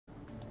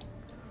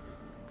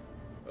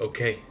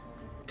Okay,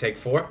 take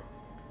 4.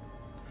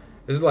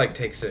 This is like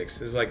take 6.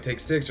 This is like take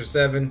 6 or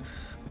 7.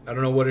 I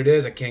don't know what it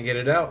is. I can't get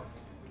it out.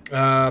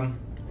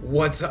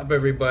 What's up,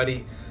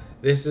 everybody?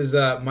 This is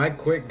my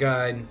quick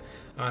guide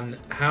on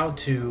how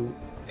to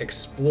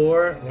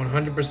explore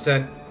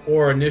 100%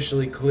 or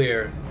initially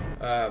clear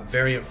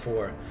variant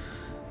 4.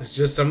 It's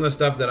just some of the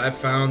stuff that I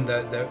found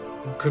that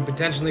could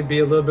potentially be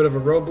a little bit of a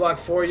roadblock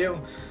for you,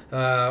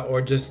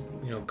 or just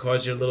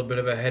cause you a little bit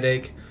of a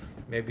headache.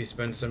 Maybe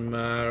spend some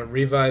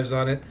revives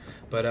on it.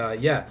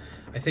 But yeah,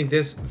 I think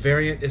this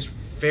variant is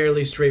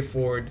fairly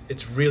straightforward.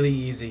 It's really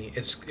easy.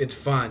 It's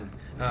fun.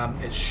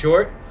 It's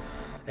short,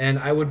 and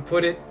I would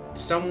put it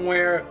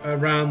somewhere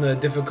around the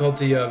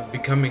difficulty of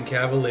becoming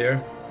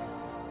Cavalier.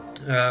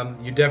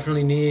 You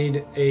definitely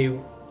need a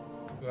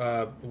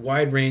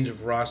wide range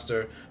of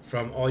roster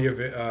from all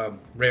your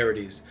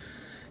rarities.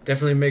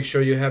 Definitely make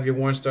sure you have your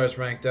 1 stars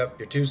ranked up,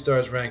 your 2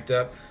 stars ranked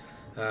up.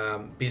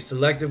 Be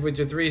selective with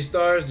your 3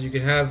 stars. You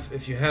can have,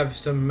 if you have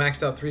some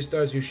maxed out 3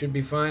 stars, you should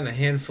be fine. A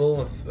handful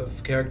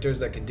of characters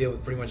that can deal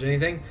with pretty much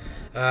anything.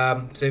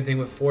 Same thing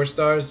with 4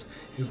 stars.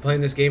 If you've been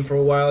playing this game for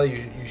a while,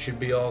 you should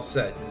be all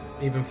set.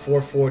 Even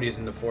 440s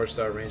in the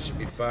 4-star range should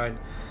be fine.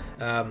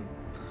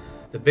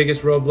 The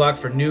biggest roadblock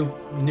for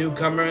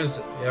newcomers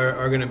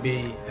are going to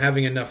be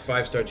having enough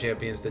 5-star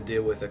champions to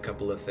deal with a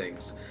couple of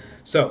things.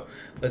 So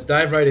let's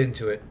dive right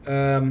into it.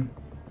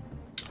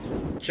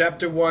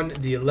 Chapter 1,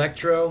 the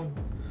Electro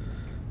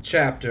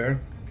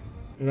chapter.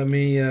 Let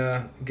me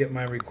get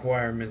my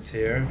requirements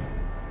here.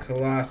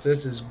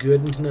 Colossus is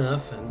good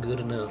enough. Good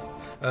enough.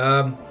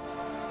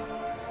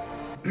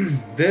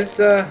 This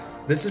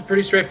is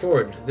pretty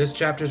straightforward. This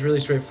chapter is really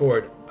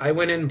straightforward. I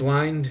went in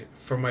blind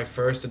for my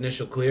first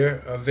initial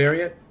clear of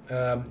variant.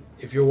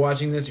 If you're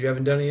watching this, if you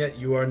haven't done it yet,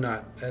 you are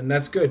not. And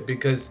that's good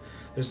because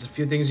there's a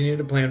few things you need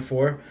to plan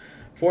for.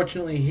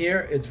 Fortunately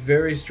here, it's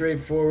very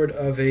straightforward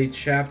of a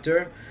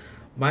chapter.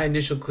 My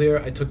initial clear,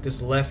 I took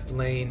this left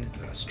lane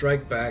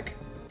strike back.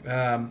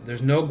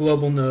 There's no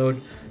global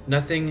node,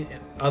 nothing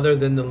other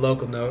than the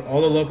local node.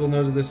 All the local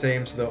nodes are the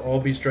same, so they'll all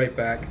be straight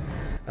back.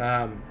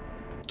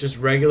 Just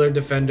regular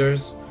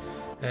defenders.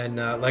 And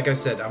like I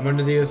said, I'm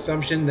under the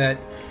assumption that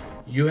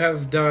you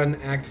have done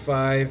Act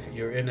 5,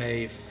 you're in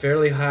a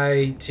fairly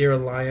high tier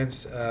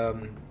alliance,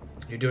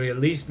 you're doing at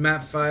least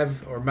Map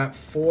 5 or Map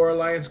 4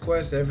 alliance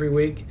quests every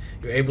week,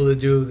 you're able to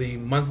do the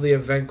monthly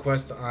event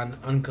quest on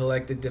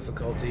uncollected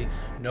difficulty,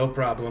 no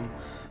problem.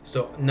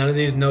 So none of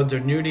these nodes are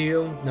new to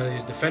you, none of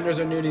these defenders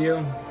are new to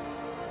you.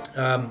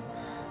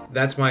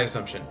 That's my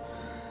assumption.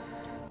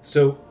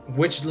 So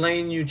which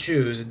lane you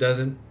choose, it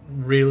doesn't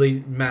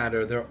really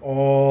matter. They're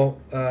all...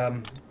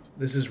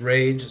 this is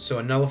Rage, so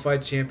a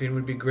nullified champion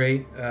would be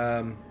great.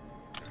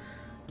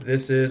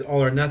 This is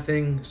all or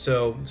nothing,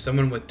 so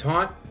someone with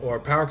taunt or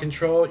power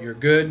control, you're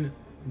good.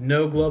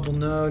 No global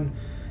node.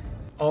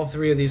 All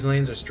 3 of these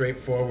lanes are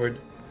straightforward.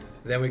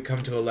 Then we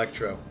come to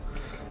Electro.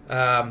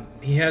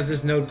 He has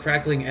this node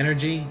Crackling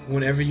Energy.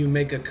 Whenever you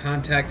make a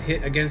contact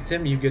hit against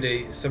him, you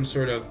get some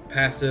sort of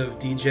passive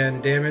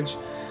degen damage.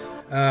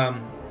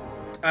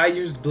 I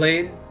used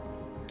Blade.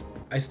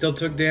 I still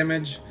took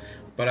damage,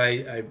 but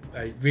I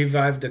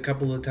revived a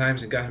couple of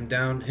times and got him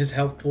down. His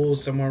health pool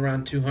is somewhere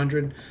around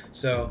 200,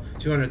 so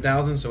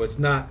 200,000. So it's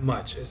not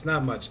much. It's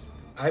not much.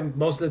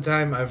 Most of the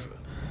time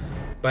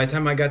by the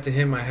time I got to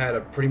him, I had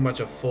pretty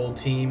much a full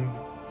team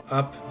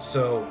up,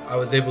 so I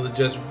was able to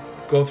just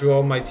go through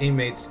all my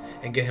teammates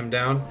and get him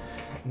down.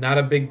 Not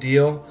a big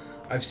deal.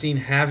 I've seen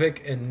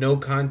Havoc and no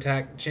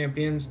contact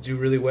champions do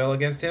really well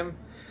against him.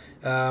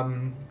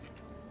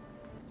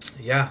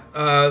 Yeah,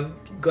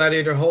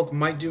 Gladiator Hulk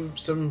might do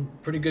some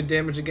pretty good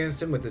damage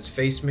against him with his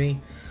Face Me.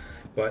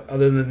 But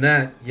other than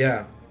that,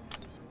 yeah,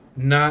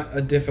 not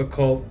a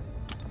difficult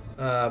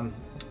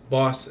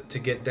boss to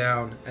get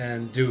down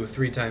and do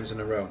 3 times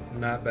in a row.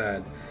 Not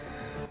bad.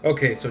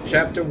 Okay, so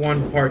Chapter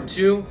 1, Part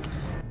 2,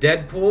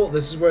 Deadpool.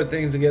 This is where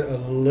things get a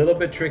little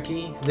bit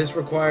tricky. This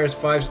requires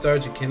 5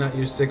 stars. You cannot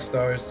use 6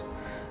 stars,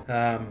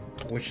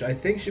 which I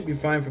think should be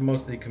fine for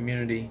most of the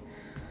community.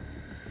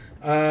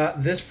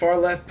 This far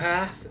left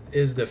path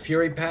is the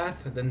Fury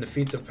path, then the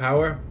Feats of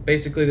Power.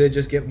 Basically, they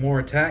just get more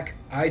attack.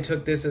 I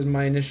took this as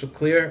my initial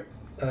clear.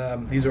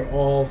 These are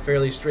all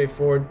fairly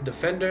straightforward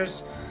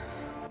defenders.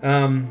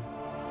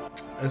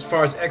 As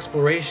far as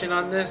exploration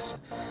on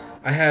this,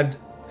 I had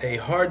a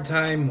hard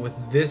time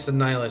with this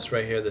Annihilus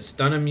right here, the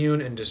Stun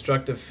Immune and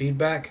Destructive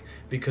Feedback,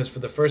 because for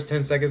the first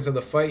 10 seconds of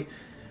the fight,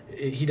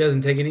 he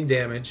doesn't take any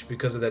damage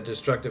because of that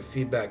destructive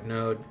feedback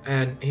node,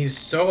 and he's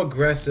so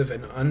aggressive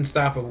and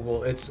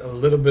unstoppable, it's a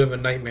little bit of a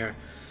nightmare.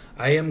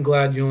 I am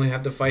glad you only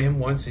have to fight him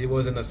once. He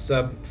wasn't a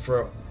sub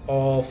for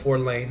all 4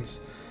 lanes,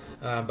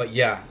 but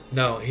yeah,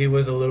 no, he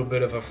was a little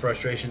bit of a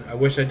frustration. I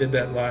wish I did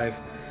that live.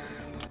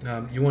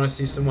 You want to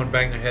see someone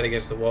bang their head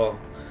against the wall,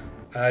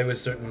 I was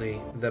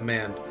certainly the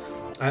man.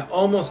 I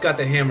almost got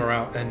the hammer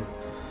out and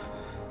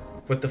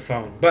with the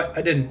phone, but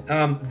I didn't.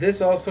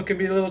 This also can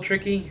be a little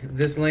tricky,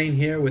 this lane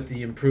here with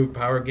the improved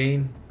power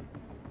gain,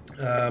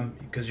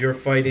 because you're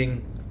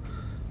fighting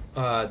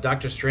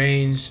Doctor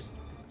Strange,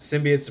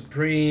 Symbiote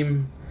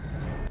Supreme,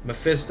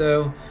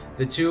 Mephisto.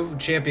 The two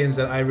champions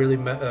that I really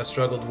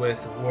struggled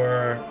with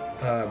were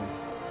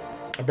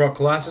I brought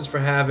Colossus for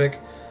Havoc.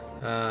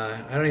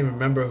 I don't even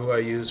remember who I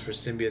used for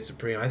Symbiote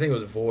Supreme. I think it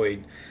was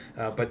Void.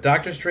 But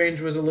Doctor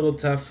Strange was a little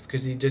tough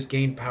because he just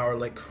gained power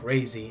like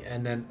crazy.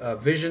 And then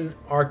Vision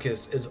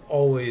Arcus is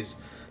always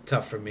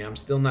tough for me. I'm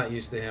still not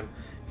used to him.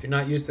 If you're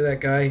not used to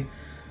that guy,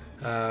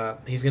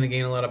 he's going to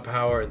gain a lot of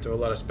power and throw a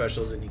lot of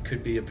specials, and he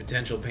could be a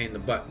potential pain in the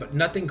butt. But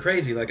nothing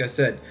crazy, like I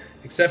said,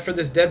 except for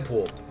this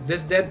Deadpool.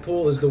 This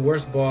Deadpool is the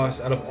worst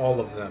boss out of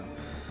all of them.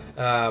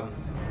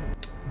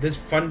 This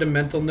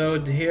fundamental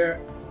node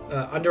here,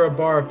 under a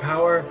bar of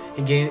power,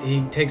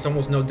 he takes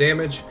almost no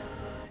damage.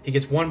 He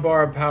gets 1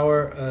 bar of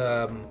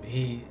power.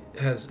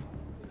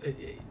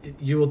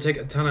 You will take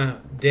a ton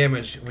of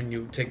damage when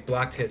you take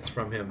blocked hits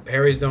from him.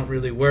 Parries don't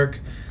really work,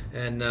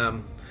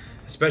 and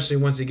especially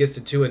once he gets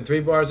to 2 and 3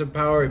 bars of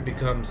power, it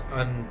becomes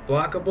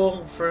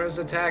unblockable for his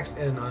attacks.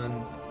 And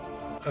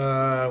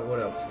what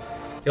else?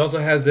 He also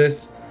has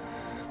this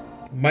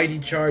Mighty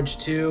Charge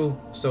too,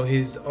 so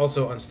he's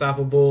also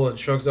unstoppable and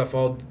shrugs off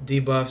all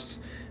debuffs.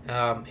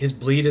 His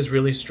bleed is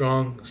really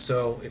strong,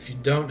 so if you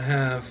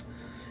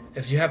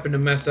happen to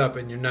mess up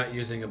and you're not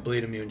using a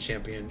bleed immune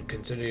champion,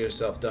 consider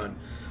yourself done.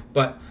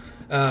 But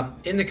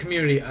in the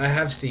community, I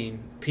have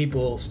seen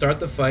people start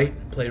the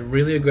fight, play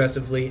really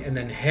aggressively, and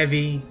then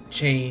heavy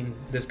chain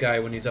this guy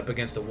when he's up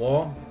against the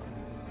wall.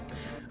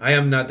 I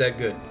am not that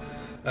good.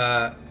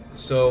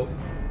 So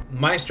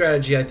my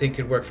strategy, I think,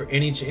 could work for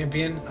any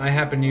champion. I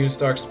happen to use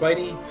Stark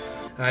Spidey.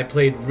 I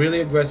played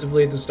really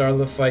aggressively at the start of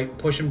the fight,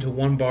 push him to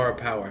 1 bar of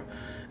power.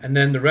 And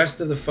then the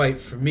rest of the fight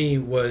for me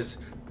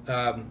was,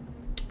 how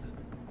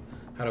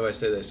do I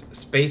say this?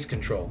 Space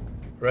control,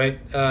 right?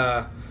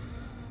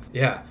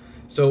 Yeah.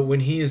 So when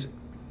he's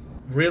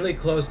really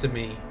close to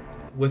me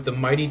with the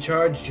Mighty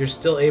Charge, you're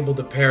still able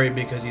to parry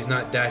because he's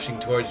not dashing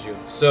towards you.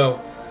 So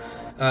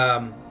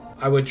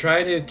I would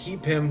try to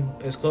keep him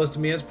as close to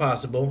me as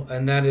possible,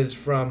 and that is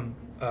from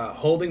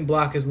holding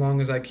block as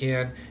long as I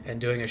can and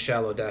doing a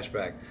shallow dash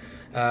back.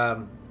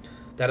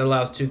 That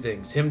allows 2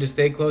 things: him to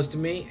stay close to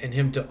me, and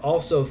him to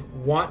also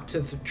want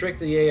to trick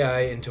the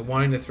AI into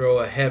wanting to throw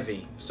a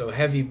heavy, so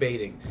heavy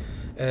baiting.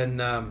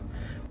 And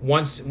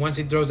once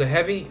he throws a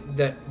heavy,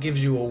 that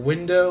gives you a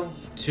window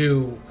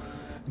to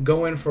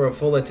go in for a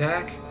full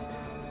attack.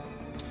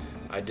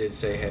 I did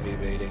say heavy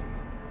baiting.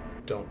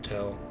 Don't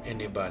tell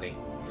anybody.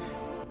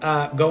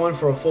 Go in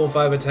for a full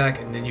 5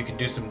 attack, and then you can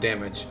do some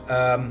damage.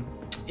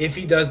 If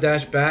he does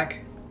dash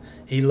back,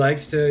 he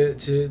likes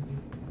to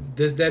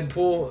this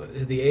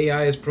Deadpool, the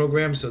AI is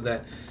programmed so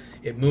that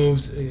it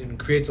moves and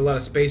creates a lot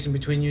of space in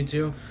between you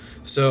two.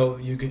 So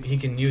he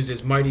can use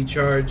his Mighty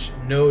Charge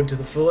node to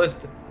the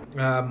fullest.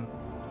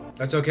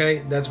 That's okay.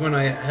 That's when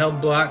I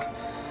held block.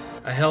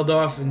 I held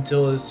off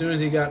until as soon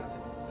as he got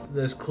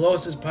as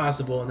close as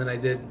possible, and then I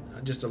did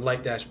just a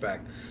light dash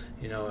back.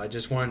 You know, I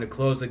just wanted to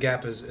close the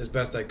gap as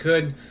best I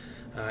could.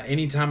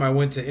 Anytime I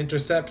went to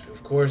intercept,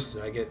 of course,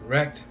 I get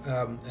wrecked.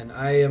 And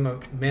I am a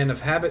man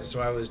of habit,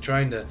 so I was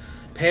trying to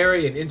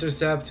parry and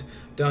intercept.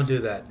 Don't do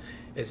that.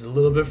 It's a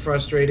little bit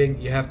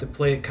frustrating. You have to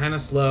play it kind of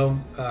slow.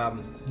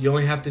 You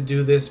only have to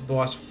do this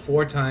boss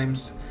 4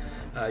 times.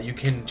 You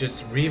can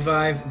just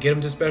revive, get him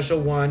to special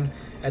 1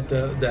 at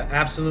the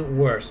absolute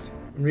worst.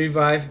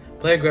 Revive,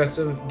 play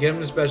aggressive, get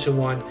him to special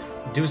 1,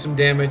 do some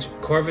damage.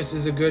 Corvus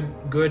is a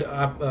good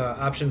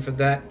option for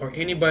that, or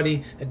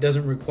anybody that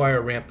doesn't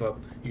require ramp up.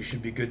 You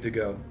should be good to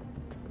go.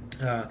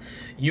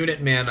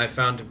 Unit Man I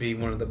found to be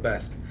one of the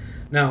best.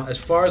 Now, as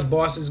far as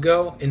bosses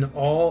go, in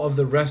all of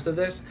the rest of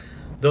this,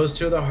 those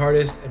 2 are the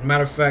hardest. And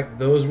matter of fact,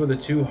 those were the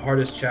 2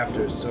 hardest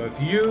chapters. So if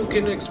you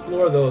can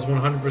explore those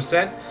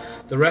 100%,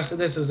 the rest of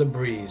this is a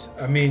breeze.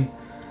 I mean,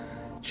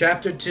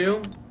 Chapter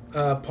 2,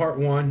 Part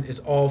 1 is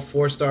all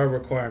 4-star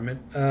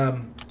requirement.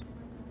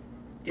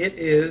 It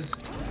is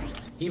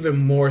even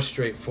more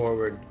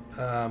straightforward,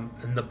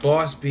 and the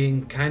boss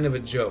being kind of a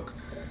joke.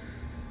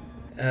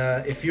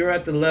 If you're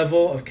at the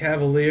level of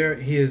Cavalier,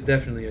 he is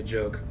definitely a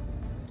joke.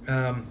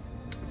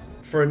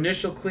 For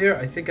initial clear,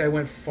 I think I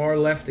went far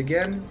left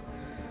again.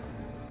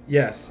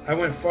 Yes, I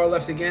went far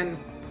left again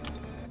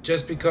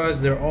just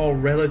because they're all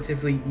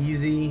relatively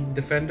easy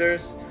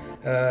defenders.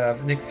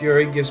 Nick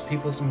Fury gives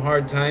people some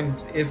hard time.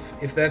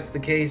 If that's the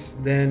case,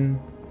 then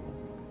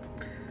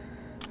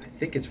I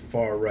think it's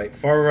far right.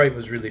 Far right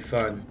was really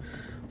fun.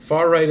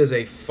 Far right is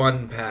a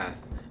fun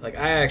path. Like,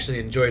 I actually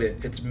enjoyed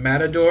it. It's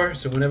Matador,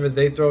 so whenever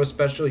they throw a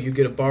special, you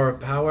get a bar of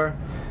power.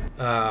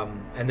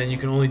 And then you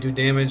can only do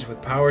damage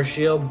with Power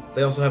Shield.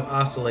 They also have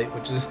Oscillate,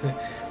 which is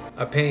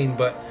a pain,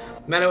 but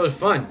man, it was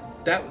fun.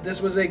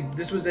 This was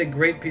a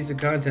great piece of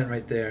content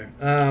right there.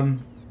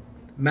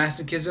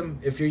 Masochism,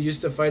 if you're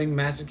used to fighting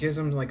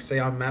masochism, like say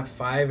on map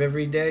 5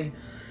 every day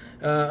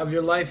of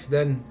your life,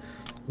 then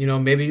you know,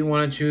 maybe you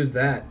want to choose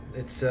that.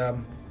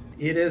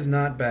 It is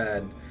not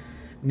bad.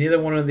 Neither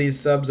one of these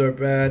subs are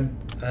bad.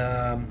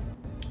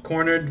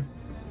 Cornered,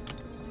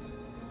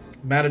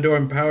 Matador,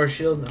 and Power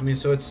Shield. I mean,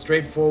 so it's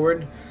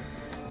straightforward.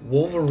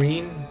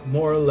 Wolverine,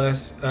 more or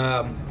less.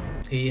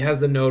 He has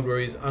the node where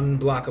he's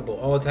unblockable.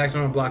 All attacks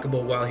are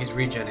unblockable while he's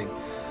regenning.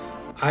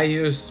 I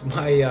use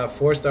my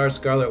 4-star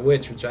Scarlet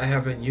Witch, which I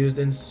haven't used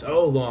in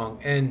so long,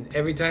 and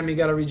every time he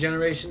got a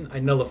regeneration, I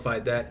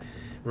nullified that,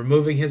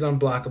 removing his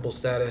unblockable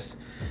status,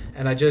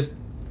 and I just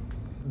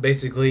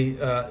basically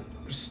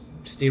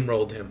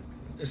steamrolled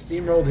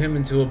him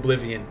into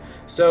oblivion.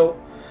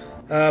 So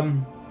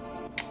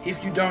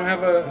if you don't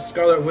have a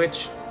Scarlet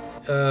Witch,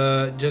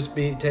 just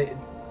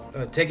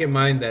take in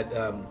mind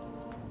that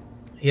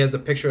he has the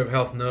picture of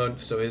health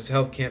node, so his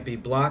health can't be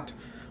blocked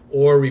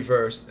or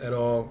reversed at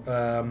all.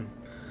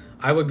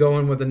 I would go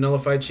in with a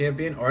nullified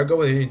champion, or I'd go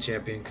with any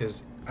champion,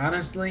 because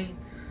honestly,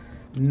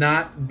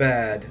 not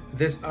bad.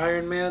 This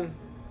Iron Man,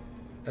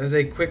 as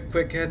a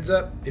quick heads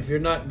up, if you're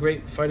not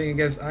great fighting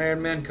against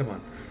Iron Man,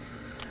 come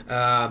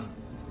on.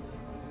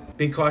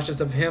 Be cautious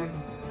of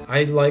him.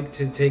 I like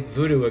to take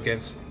Voodoo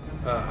against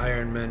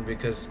Iron Man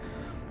because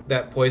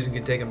that poison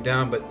can take him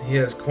down, but he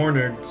has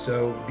cornered,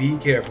 so be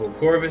careful.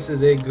 Corvus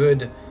is a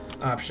good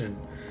option.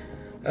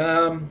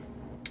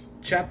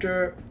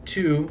 Chapter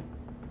 2,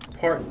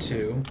 Part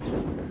 2.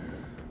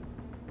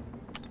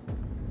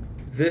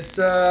 This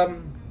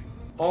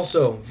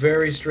also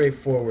very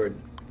straightforward.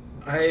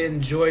 I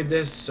enjoyed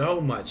this so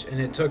much,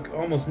 and it took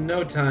almost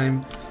no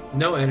time,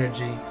 no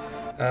energy.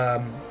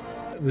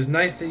 It was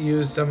nice to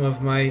use some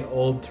of my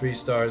old 3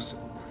 stars.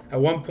 At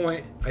one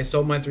point, I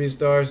sold my 3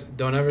 stars.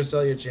 Don't ever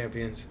sell your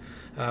champions.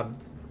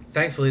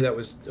 Thankfully, that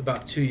was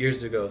about 2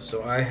 years ago,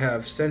 so I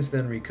have since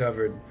then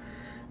recovered.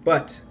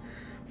 But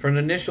for an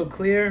initial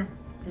clear,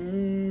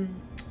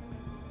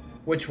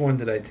 which one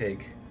did I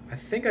take? I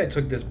think I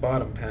took this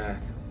bottom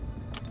path.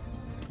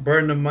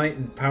 Burden of Might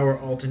and Power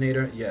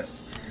Alternator,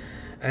 yes.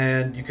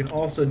 And you can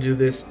also do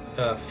this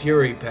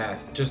Fury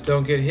path. Just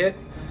don't get hit.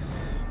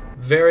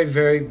 Very,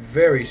 very,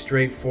 very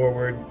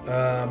straightforward.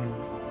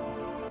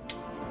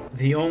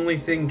 The only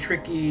thing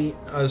tricky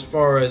as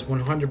far as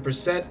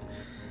 100%,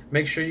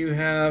 make sure you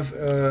have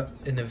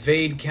an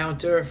evade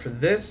counter for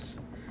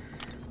this.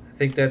 I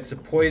think that's a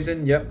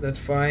poison. Yep, that's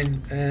fine.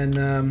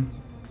 And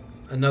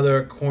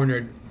another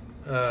cornered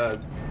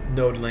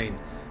node lane.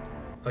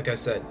 Like I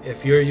said,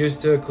 if you're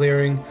used to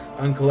clearing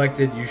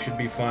uncollected, you should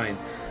be fine.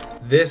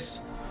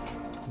 This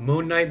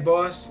Moon Knight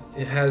boss,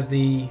 it has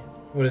the,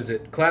 what is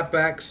it,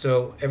 clapback,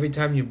 so every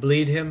time you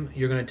bleed him,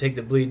 you're going to take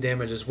the bleed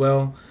damage as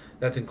well.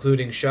 That's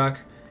including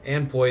shock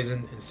and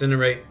poison,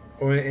 incinerate,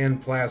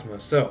 and plasma.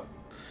 So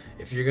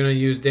if you're going to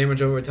use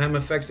damage over time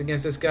effects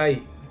against this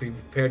guy, be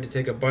prepared to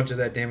take a bunch of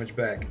that damage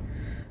back.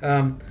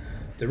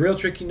 The real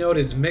tricky node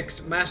is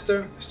Mix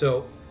Master,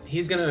 so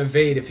he's going to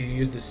evade if you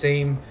use the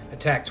same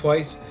attack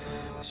twice.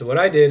 So what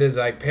I did is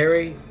I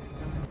parry,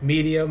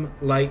 medium,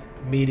 light,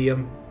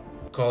 medium,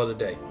 call it a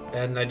day.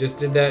 And I just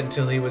did that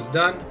until he was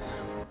done.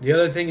 The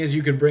other thing is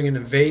you could bring an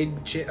evade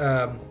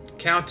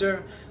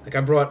counter. Like I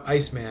brought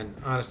Iceman,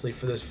 honestly,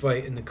 for this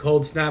fight. And the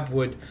Cold Snap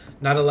would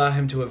not allow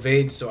him to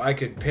evade, so I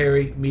could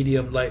parry,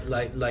 medium, light,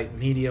 light, light,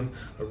 medium,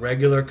 a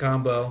regular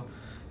combo.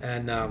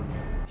 And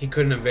he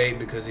couldn't evade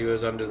because he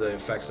was under the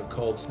effects of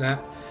Cold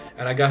Snap.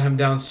 And I got him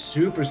down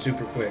super,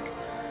 super quick.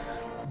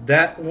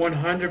 That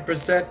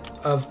 100%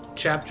 of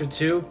Chapter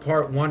 2,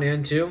 Part 1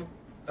 and 2,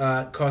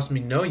 cost me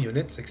no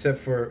units except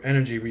for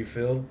energy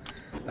refill.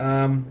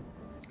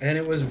 And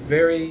it was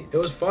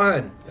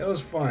fun. It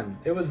was fun.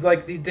 It was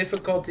like the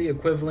difficulty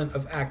equivalent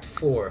of Act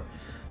 4,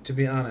 to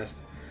be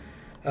honest,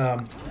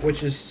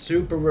 which is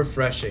super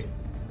refreshing.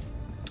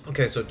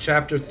 Okay, so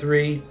Chapter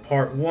 3,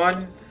 Part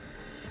 1.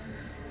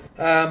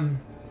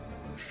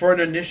 For an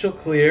initial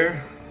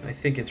clear, I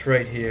think it's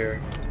right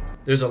here.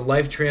 There's a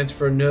life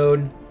transfer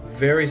node,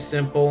 very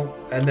simple,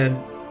 and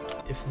then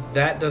if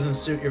that doesn't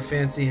suit your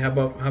fancy, how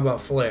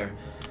about Flare?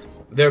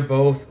 They're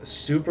both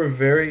super,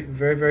 very,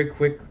 very, very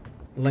quick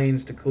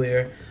lanes to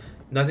clear.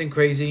 Nothing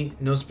crazy,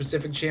 no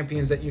specific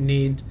champions that you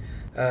need.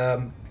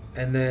 And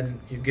then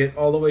you get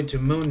all the way to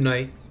Moon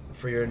Knight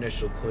for your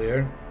initial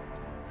clear.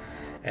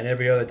 And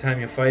every other time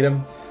you fight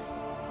him,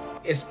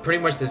 it's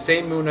pretty much the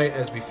same Moon Knight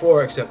as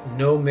before, except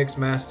no Mix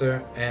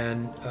Master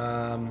and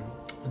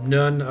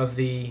none of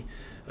the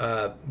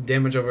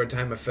damage over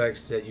time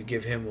effects that you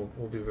give him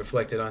will be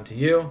reflected onto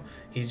you.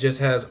 He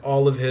just has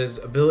all of his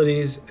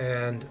abilities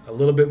and a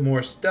little bit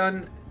more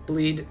stun,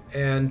 bleed,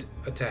 and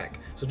attack.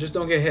 So just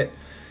don't get hit.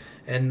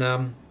 And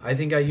I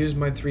think I used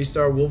my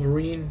 3-star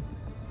Wolverine.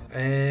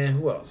 And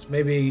who else?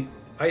 Maybe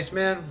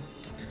Iceman?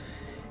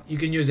 You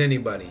can use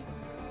anybody.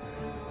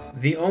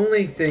 The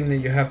only thing that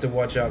you have to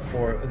watch out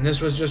for, and this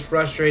was just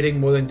frustrating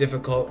more than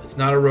difficult, it's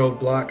not a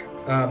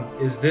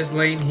roadblock, is this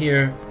lane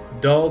here,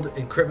 dulled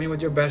and crit me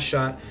with your best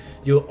shot.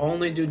 You'll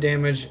only do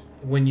damage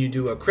when you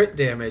do a crit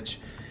damage,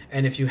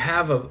 and if you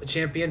have a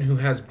champion who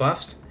has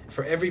buffs,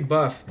 for every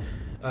buff,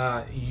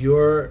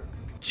 your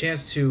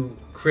chance to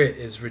crit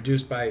is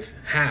reduced by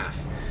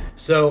half.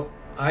 So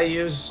I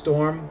used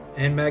Storm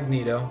and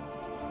Magneto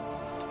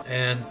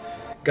and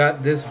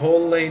got this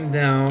whole lane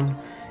down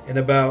in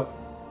about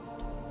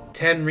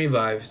 10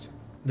 revives.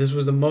 This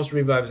was the most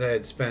revives I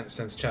had spent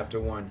since Chapter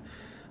 1.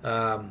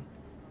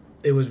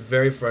 It was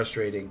very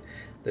frustrating.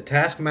 The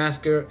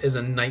Taskmaster is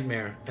a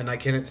nightmare, and I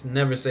can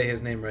never say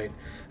his name right.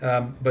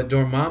 But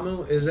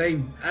Dormammu is a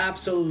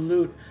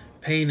absolute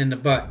pain in the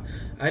butt.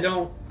 I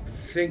don't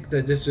think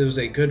that this was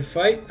a good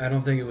fight. I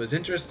don't think it was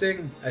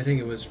interesting. I think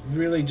it was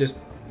really just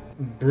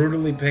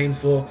brutally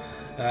painful.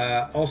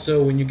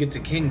 Also, when you get to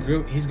King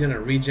Groot, he's going to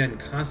regen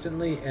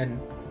constantly, and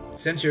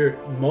since you're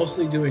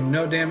mostly doing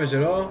no damage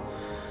at all,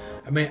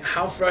 I mean,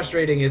 how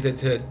frustrating is it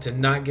to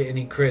not get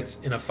any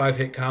crits in a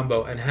 5-hit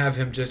combo and have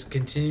him just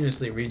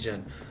continuously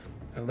regen?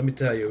 And let me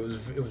tell you,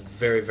 it was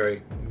very,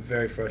 very,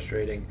 very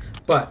frustrating.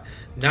 But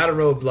not a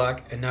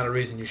roadblock and not a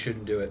reason you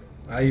shouldn't do it.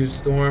 I used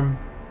Storm.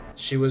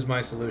 She was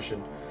my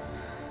solution.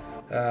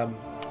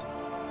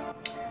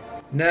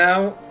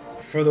 Now,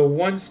 for the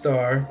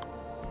 1-star,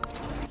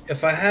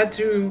 if I had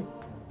to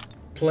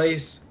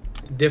place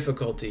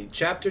difficulty,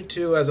 Chapter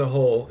 2 as a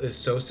whole is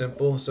so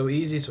simple, so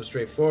easy, so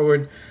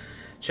straightforward.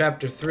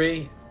 Chapter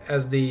 3,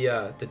 as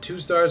the 2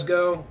 stars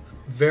go,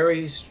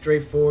 very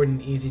straightforward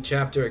and easy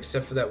chapter,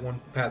 except for that one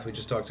path we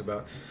just talked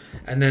about.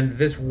 And then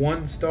this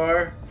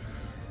 1-star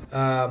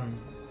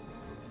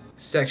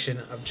section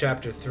of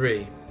Chapter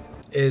 3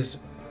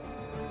 is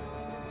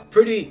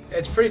pretty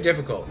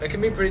difficult. It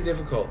can be pretty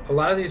difficult. A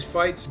lot of these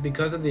fights,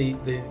 because of the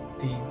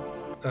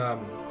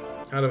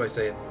how do I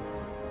say it?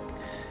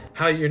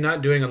 How you're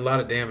not doing a lot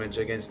of damage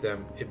against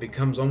them, it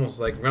becomes almost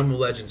like Realm of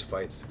Legends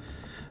fights.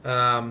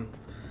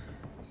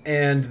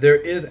 And there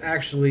is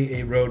actually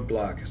a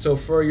roadblock. So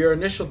for your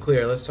initial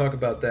clear, let's talk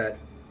about that.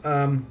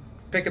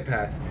 Pick a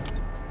path.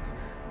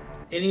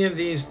 Any of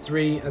these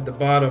 3 at the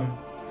bottom,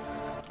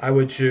 I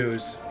would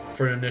choose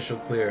for an initial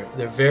clear.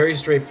 They're very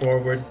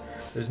straightforward.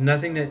 There's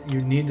nothing that you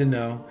need to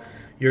know.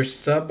 Your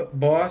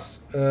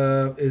sub-boss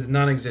is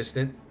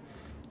non-existent.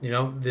 You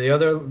know, the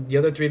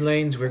other 3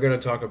 lanes we're going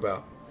to talk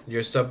about.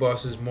 Your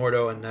sub-boss is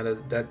Mordo, and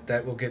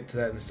that we'll get to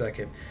that in a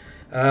second.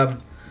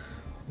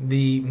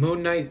 The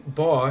Moon Knight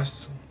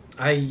boss,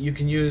 you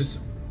can use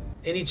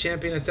any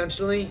champion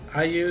essentially.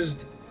 I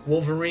used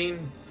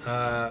Wolverine.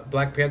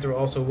 Black Panther will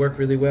also work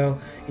really well.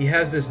 He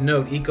has this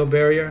note, Eco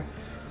Barrier.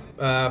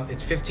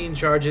 It's 15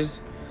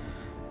 charges.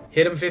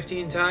 Hit him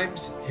 15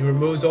 times. He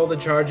removes all the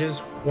charges.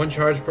 1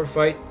 charge per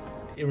fight.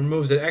 It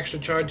removes an extra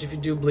charge if you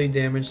do bleed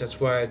damage. That's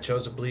why I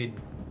chose a bleed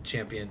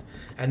champion.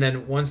 And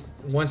then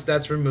once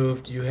that's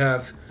removed, you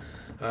have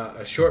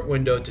a short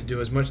window to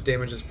do as much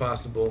damage as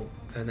possible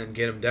and then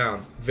get him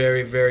down.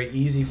 Very, very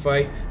easy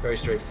fight. Very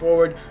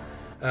straightforward.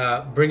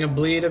 Bring a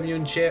bleed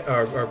immune champ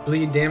or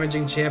bleed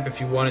damaging champ if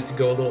you want it to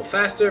go a little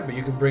faster, but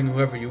you can bring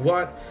whoever you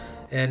want.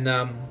 And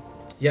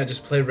yeah,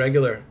 just play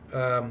regular.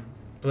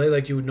 Play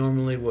like you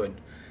normally would.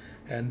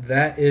 And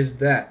that is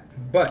that.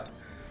 But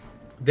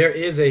there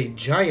is a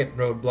giant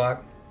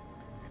roadblock.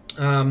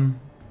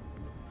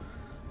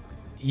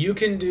 You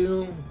can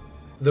do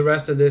the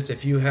rest of this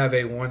if you have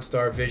a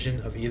 1-star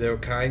vision of either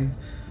kind.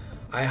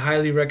 I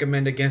highly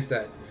recommend against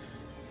that.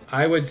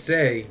 I would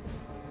say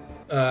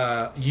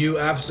you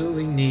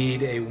absolutely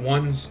need a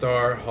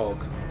 1-star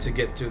Hulk to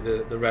get to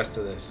the rest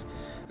of this.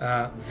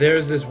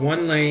 There's this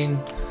one lane.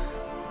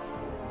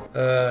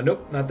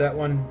 Nope, not that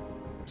one.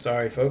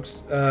 Sorry,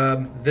 folks.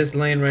 This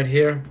lane right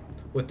here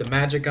with the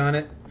magic on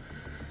it.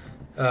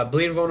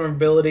 Bleed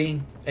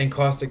vulnerability and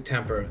caustic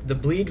temper. The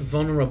bleed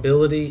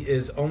vulnerability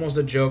is almost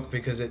a joke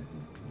because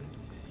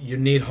you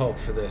need Hulk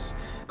for this.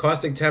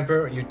 Caustic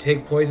temper, you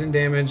take poison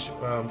damage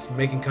from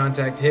making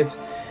contact hits,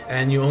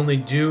 and you only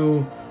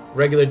do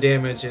regular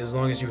damage as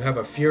long as you have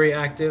a Fury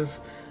active.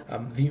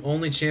 The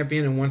only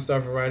champion in 1-star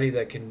variety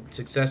that can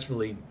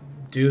successfully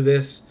do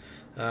this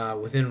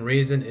within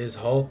reason is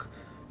Hulk.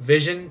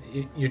 Vision,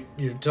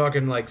 you're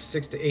talking like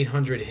 600 to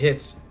 800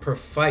 hits per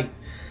fight.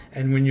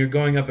 And when you're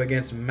going up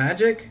against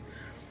magic,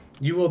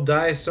 you will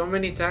die so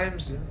many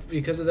times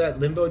because of that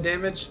limbo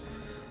damage.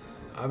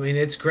 I mean,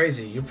 it's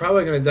crazy. You're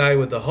probably going to die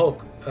with the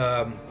Hulk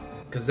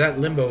because that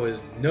limbo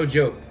is no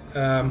joke.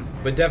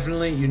 But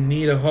definitely you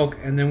need a Hulk.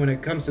 And then when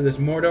it comes to this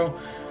Mordo,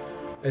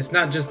 it's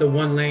not just the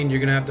one lane. You're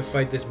going to have to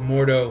fight this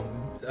Mordo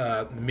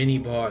mini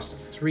boss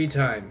 3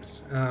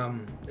 times.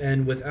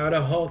 And without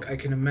a Hulk, I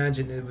can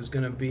imagine it was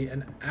going to be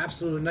an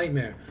absolute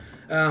nightmare.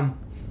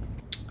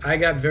 I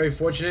got very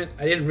fortunate.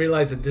 I didn't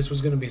realize that this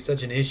was going to be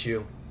such an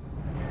issue.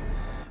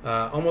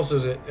 Almost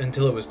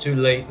until it was too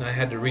late and I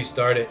had to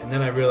restart it. And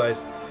then I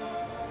realized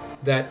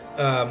that,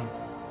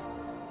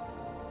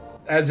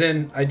 as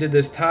in, I did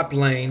this top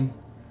lane.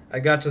 I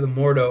got to the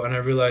Mordo and I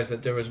realized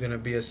that there was going to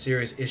be a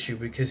serious issue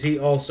because he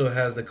also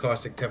has the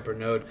caustic temper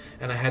node,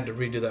 and I had to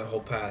redo that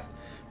whole path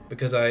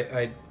because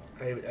I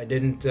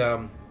didn't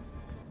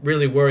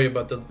really worry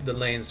about the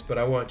lanes, but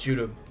I want you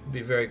to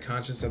be very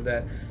conscious of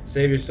that.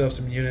 Save yourself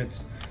some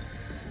units,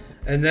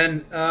 and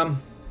then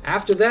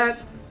after that,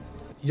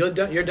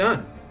 you're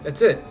done.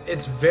 That's it.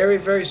 It's very,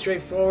 very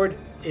straightforward.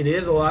 It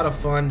is a lot of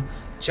fun.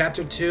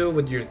 Chapter 2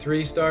 with your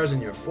 3 stars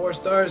and your 4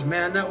 stars,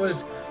 man, that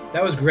was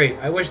great.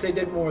 I wish they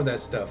did more of that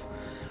stuff.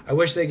 I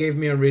wish they gave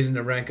me a reason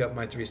to rank up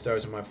my 3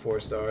 stars and my 4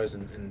 stars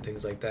and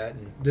things like that.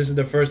 And this is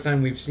the first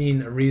time we've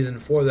seen a reason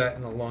for that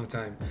in a long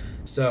time.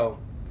 So,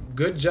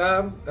 good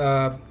job.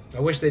 I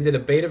wish they did a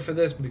beta for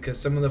this because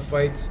some of the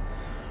fights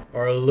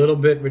are a little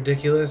bit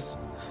ridiculous.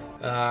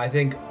 I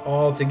think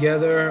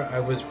altogether I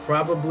was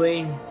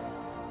probably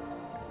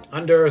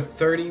under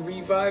 30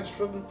 revives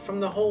from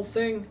the whole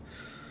thing.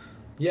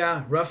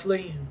 Yeah,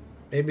 roughly,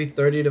 maybe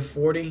 30 to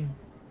 40.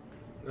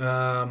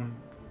 I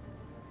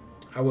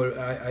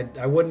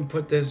wouldn't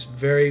put this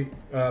very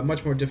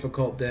much more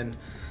difficult than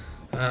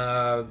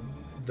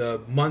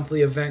the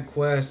monthly event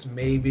quests,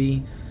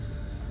 maybe,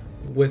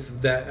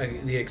 with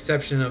that the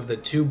exception of the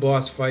 2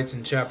 boss fights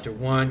in chapter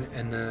 1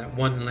 and the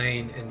 1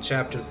 lane in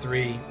chapter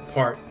 3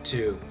 part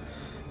 2.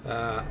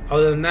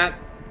 Other than that,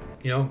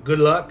 good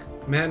luck,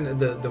 man.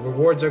 The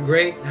rewards are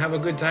great. Have a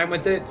good time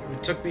with it.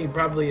 It took me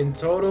probably in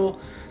total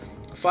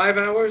 5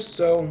 hours,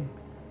 so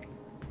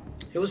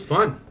it was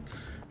fun.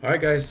 All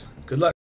right, guys, good luck.